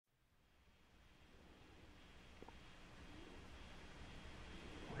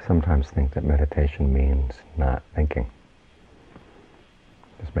sometimes think that meditation means not thinking.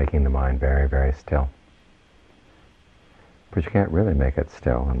 Just making the mind very, very still. But you can't really make it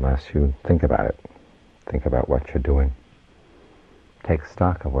still unless you think about it. Think about what you're doing. Take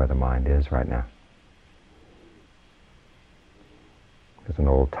stock of where the mind is right now. There's an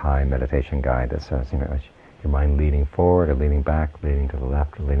old Thai meditation guide that says, is your mind leaning forward or leaning back, leaning to the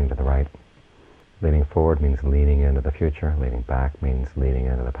left or leaning to the right? Leaning forward means leaning into the future. Leaning back means leaning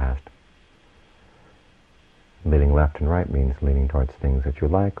into the past. Leaning left and right means leaning towards things that you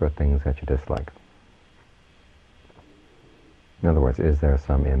like or things that you dislike. In other words, is there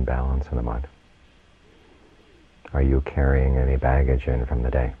some imbalance in the mind? Are you carrying any baggage in from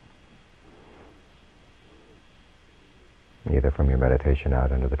the day? Either from your meditation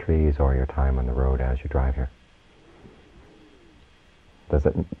out under the trees or your time on the road as you drive here. Does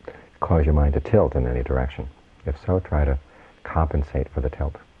it cause your mind to tilt in any direction? If so, try to compensate for the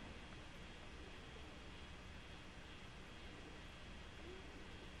tilt.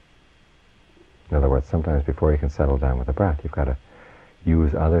 In other words, sometimes before you can settle down with the breath, you've got to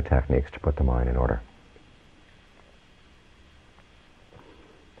use other techniques to put the mind in order.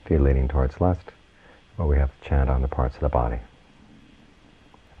 If you're leaning towards lust, well, we have to chant on the parts of the body.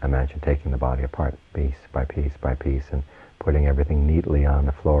 Imagine taking the body apart, piece by piece by piece, and putting everything neatly on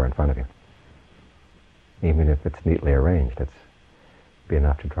the floor in front of you. Even if it's neatly arranged, it's be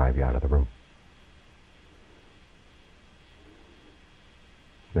enough to drive you out of the room.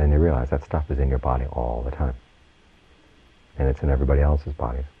 Then you realize that stuff is in your body all the time. And it's in everybody else's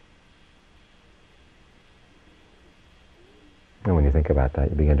bodies. And when you think about that,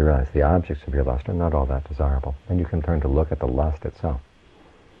 you begin to realize the objects of your lust are not all that desirable. Then you can turn to look at the lust itself.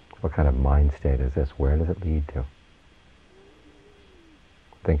 What kind of mind state is this? Where does it lead to?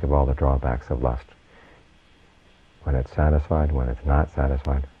 Think of all the drawbacks of lust. When it's satisfied, when it's not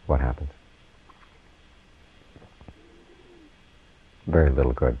satisfied, what happens? Very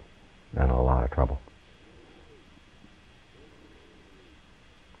little good and a lot of trouble.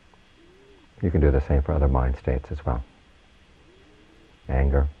 You can do the same for other mind states as well.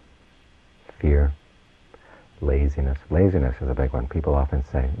 Anger, fear, laziness. Laziness is a big one. People often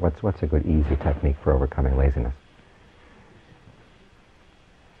say, what's a good easy technique for overcoming laziness?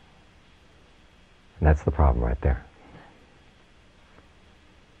 And that's the problem right there.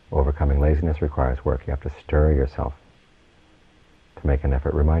 Overcoming laziness requires work. You have to stir yourself to make an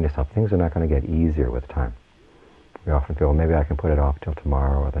effort. Remind yourself things are not going to get easier with time. We often feel, well, maybe I can put it off till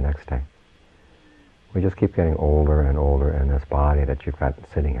tomorrow or the next day. We just keep getting older and older in this body that you've got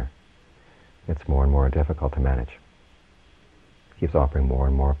sitting here. It's more and more difficult to manage. It keeps offering more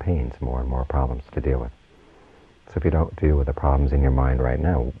and more pains, more and more problems to deal with. So if you don't deal with the problems in your mind right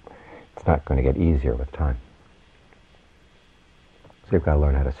now, it's not going to get easier with time. So you've got to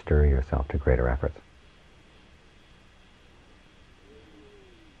learn how to stir yourself to greater efforts.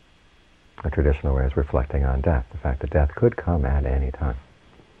 A traditional way is reflecting on death, the fact that death could come at any time.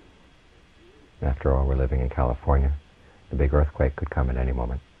 After all, we're living in California. The big earthquake could come at any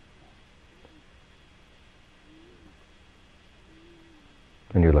moment.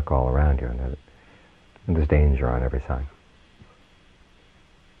 And you look all around you, and there's danger on every side.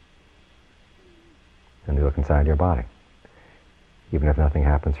 And you look inside your body. Even if nothing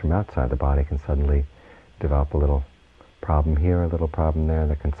happens from outside, the body can suddenly develop a little problem here, a little problem there,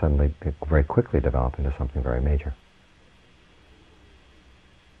 that can suddenly, very quickly develop into something very major.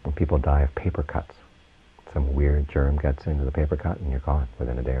 When people die of paper cuts, some weird germ gets into the paper cut and you're gone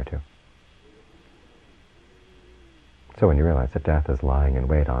within a day or two. So when you realize that death is lying in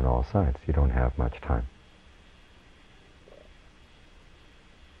wait on all sides, you don't have much time.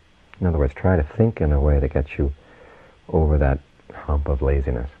 In other words, try to think in a way that gets you over that hump of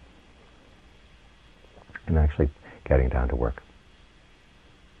laziness and actually getting down to work.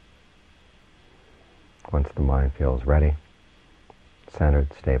 Once the mind feels ready,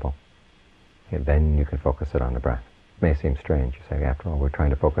 centered, stable, then you can focus it on the breath. It may seem strange. You say, after all, we're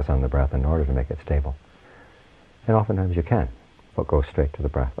trying to focus on the breath in order to make it stable. And oftentimes you can, but go straight to the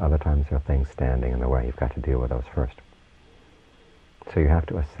breath. Other times there are things standing in the way. You've got to deal with those first. So you have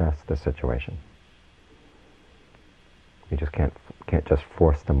to assess the situation. You just can't just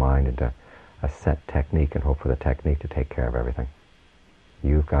force the mind into a set technique and hope for the technique to take care of everything.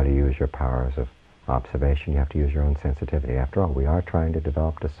 You've got to use your powers of observation. You have to use your own sensitivity. After all, we are trying to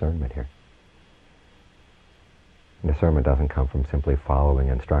develop discernment here. And discernment doesn't come from simply following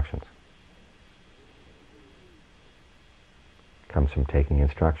instructions. It comes from taking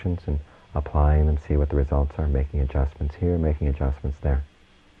instructions and applying them, see what the results are, making adjustments here, making adjustments there.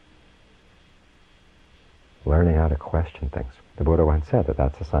 learning how to question things. The Buddha once said that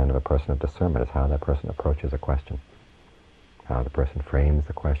that's a sign of a person of discernment, is how that person approaches a question, how the person frames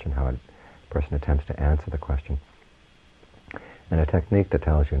the question, how a person attempts to answer the question. And a technique that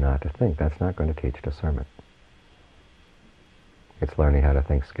tells you not to think, that's not going to teach discernment. It's learning how to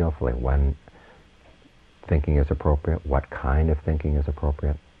think skillfully, when thinking is appropriate, what kind of thinking is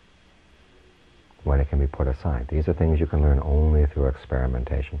appropriate, when it can be put aside. These are things you can learn only through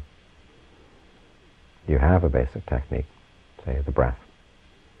experimentation. You have a basic technique, say the breath,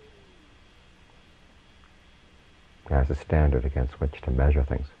 as a standard against which to measure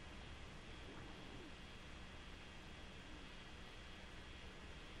things.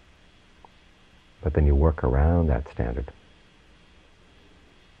 But then you work around that standard.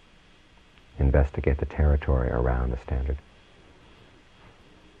 Investigate the territory around the standard.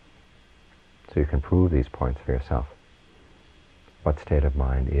 So you can prove these points for yourself. What state of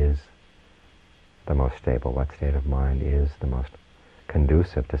mind is the most stable? What state of mind is the most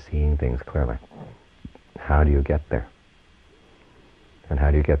conducive to seeing things clearly? How do you get there? And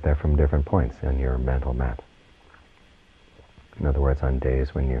how do you get there from different points in your mental map? In other words, on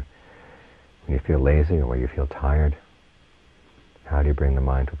days when you feel lazy or when you feel tired, how do you bring the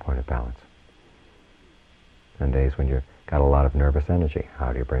mind to a point of balance? On days when you've got a lot of nervous energy,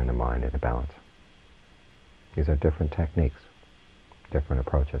 how do you bring the mind into balance? These are different techniques, different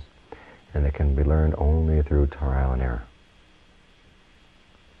approaches, and they can be learned only through trial and error.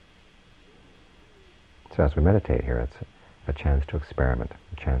 So as we meditate here, it's a chance to experiment,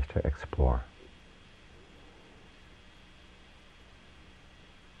 a chance to explore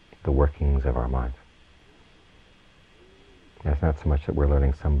the workings of our minds. And it's not so much that we're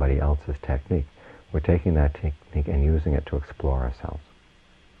learning somebody else's technique. We're taking that technique and using it to explore ourselves,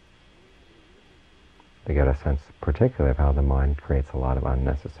 to get a sense particularly of how the mind creates a lot of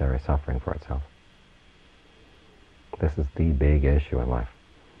unnecessary suffering for itself. This is the big issue in life.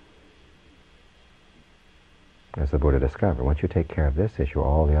 As the Buddha discovered, once you take care of this issue,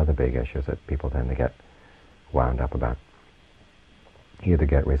 all the other big issues that people tend to get wound up about either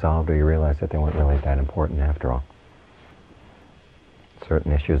get resolved or you realize that they weren't really that important after all.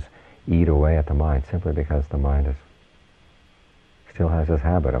 Certain issues eat away at the mind simply because the mind still has this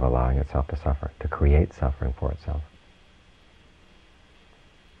habit of allowing itself to suffer, to create suffering for itself.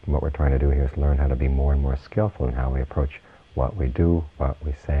 And what we're trying to do here is learn how to be more and more skillful in how we approach what we do, what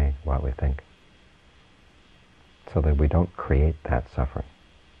we say, what we think, so that we don't create that suffering.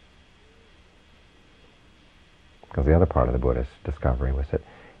 Because the other part of the Buddha's discovery was that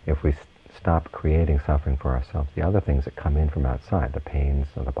if we stop creating suffering for ourselves, the other things that come in from outside, the pains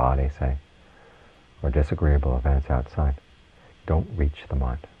of the body, say, or disagreeable events outside, don't reach the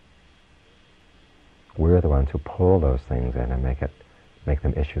mind. We're the ones who pull those things in and make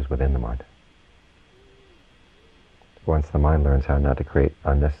them issues within the mind. Once the mind learns how not to create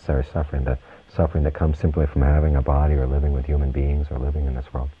unnecessary suffering, the suffering that comes simply from having a body or living with human beings or living in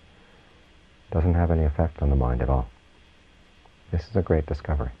this world, doesn't have any effect on the mind at all. This is a great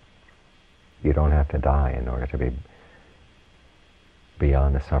discovery. You don't have to die in order to be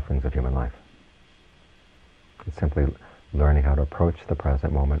beyond the sufferings of human life. It's simply learning how to approach the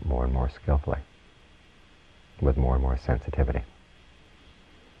present moment more and more skillfully, with more and more sensitivity.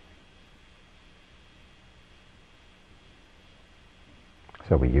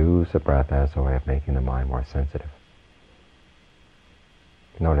 So we use the breath as a way of making the mind more sensitive.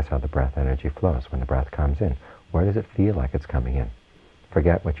 Notice how the breath energy flows when the breath comes in. Where does it feel like it's coming in?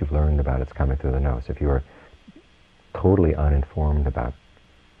 Forget what you've learned about it's coming through the nose. If you were totally uninformed about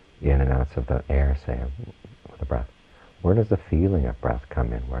in and outs of the air, say, with the breath, where does the feeling of breath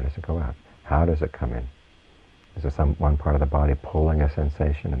come in? Where does it go out? How does it come in? Is there one part of the body pulling a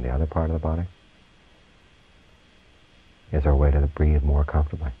sensation and the other part of the body? Is there a way to breathe more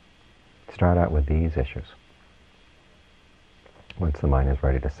comfortably? Start out with these issues. Once the mind is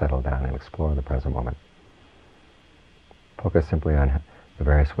ready to settle down and explore the present moment, focus simply on the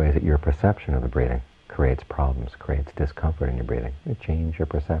various ways that your perception of the breathing creates problems, creates discomfort in your breathing. You change your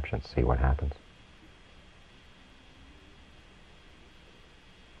perception, see what happens.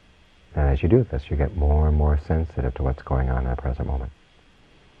 And as you do this, you get more and more sensitive to what's going on in the present moment,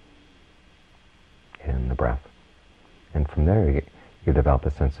 in the breath. And from there, you develop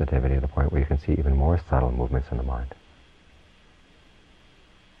a sensitivity to the point where you can see even more subtle movements in the mind.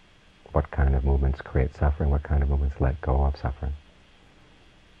 What kind of movements create suffering? What kind of movements let go of suffering?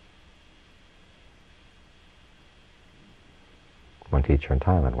 One teacher in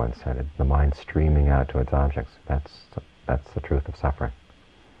Thailand once said, the mind streaming out to its objects, that's the truth of suffering.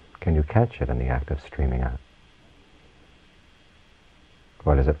 Can you catch it in the act of streaming out?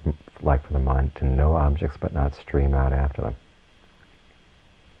 What is it like for the mind to know objects but not stream out after them?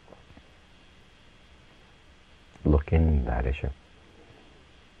 Look into that issue.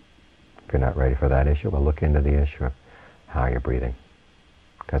 If you're not ready for that issue, well, look into the issue of how you're breathing.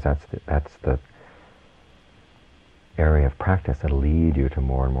 Because that's the area of practice that'll lead you to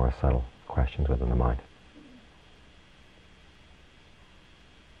more and more subtle questions within the mind.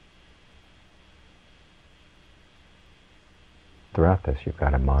 Throughout this, you've got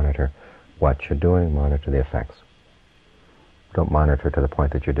to monitor what you're doing, monitor the effects. Don't monitor to the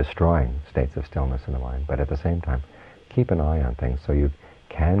point that you're destroying states of stillness in the mind, but at the same time, keep an eye on things so you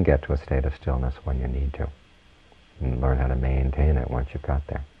can get to a state of stillness when you need to, and learn how to maintain it once you've got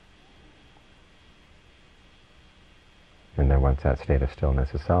there. And then once that state of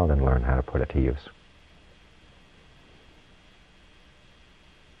stillness is solid, then learn how to put it to use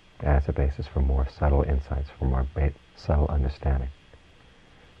as a basis for more subtle insights, for more subtle understanding.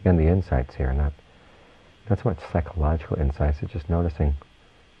 Again, the insights here are not so much psychological insights, it's just noticing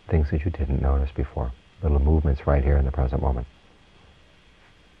things that you didn't notice before, little movements right here in the present moment.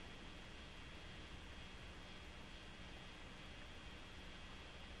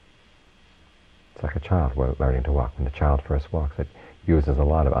 It's like a child learning to walk. When the child first walks, it uses a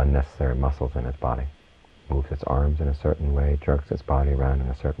lot of unnecessary muscles in its body. Moves its arms in a certain way, jerks its body around in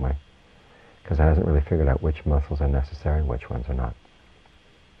a certain way, because it hasn't really figured out which muscles are necessary and which ones are not.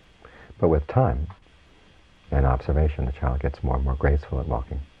 But with time and observation, the child gets more and more graceful at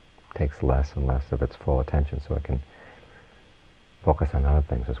walking. Takes less and less of its full attention so it can focus on other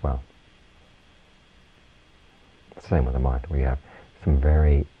things as well. It's the same with the mind. We have some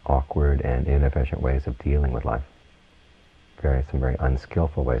very awkward and inefficient ways of dealing with life. Some very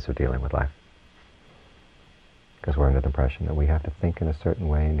unskillful ways of dealing with life. Because we're under the impression that we have to think in a certain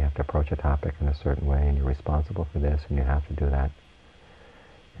way, and you have to approach a topic in a certain way, and you're responsible for this, and you have to do that.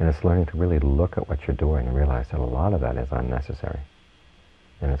 And it's learning to really look at what you're doing and realize that a lot of that is unnecessary.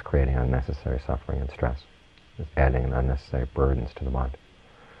 And it's creating unnecessary suffering and stress. It's adding unnecessary burdens to the mind.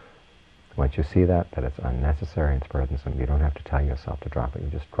 Once you see that it's unnecessary and it's burdensome, you don't have to tell yourself to drop it, you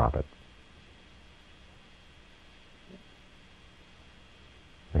just drop it.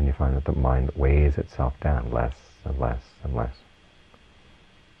 And you find that the mind weighs itself down less and less and less.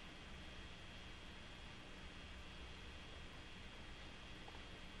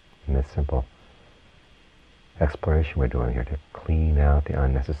 And this simple exploration we're doing here to clean out the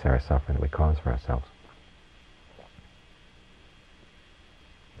unnecessary suffering that we cause for ourselves.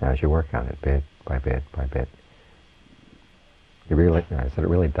 As you work on it, bit by bit by bit, you realize that it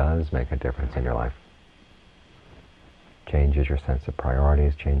really does make a difference in your life. Changes your sense of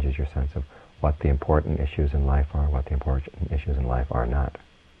priorities, changes your sense of what the important issues in life are, what the important issues in life are not.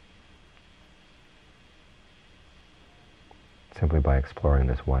 Simply by exploring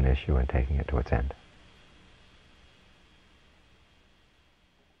this one issue and taking it to its end.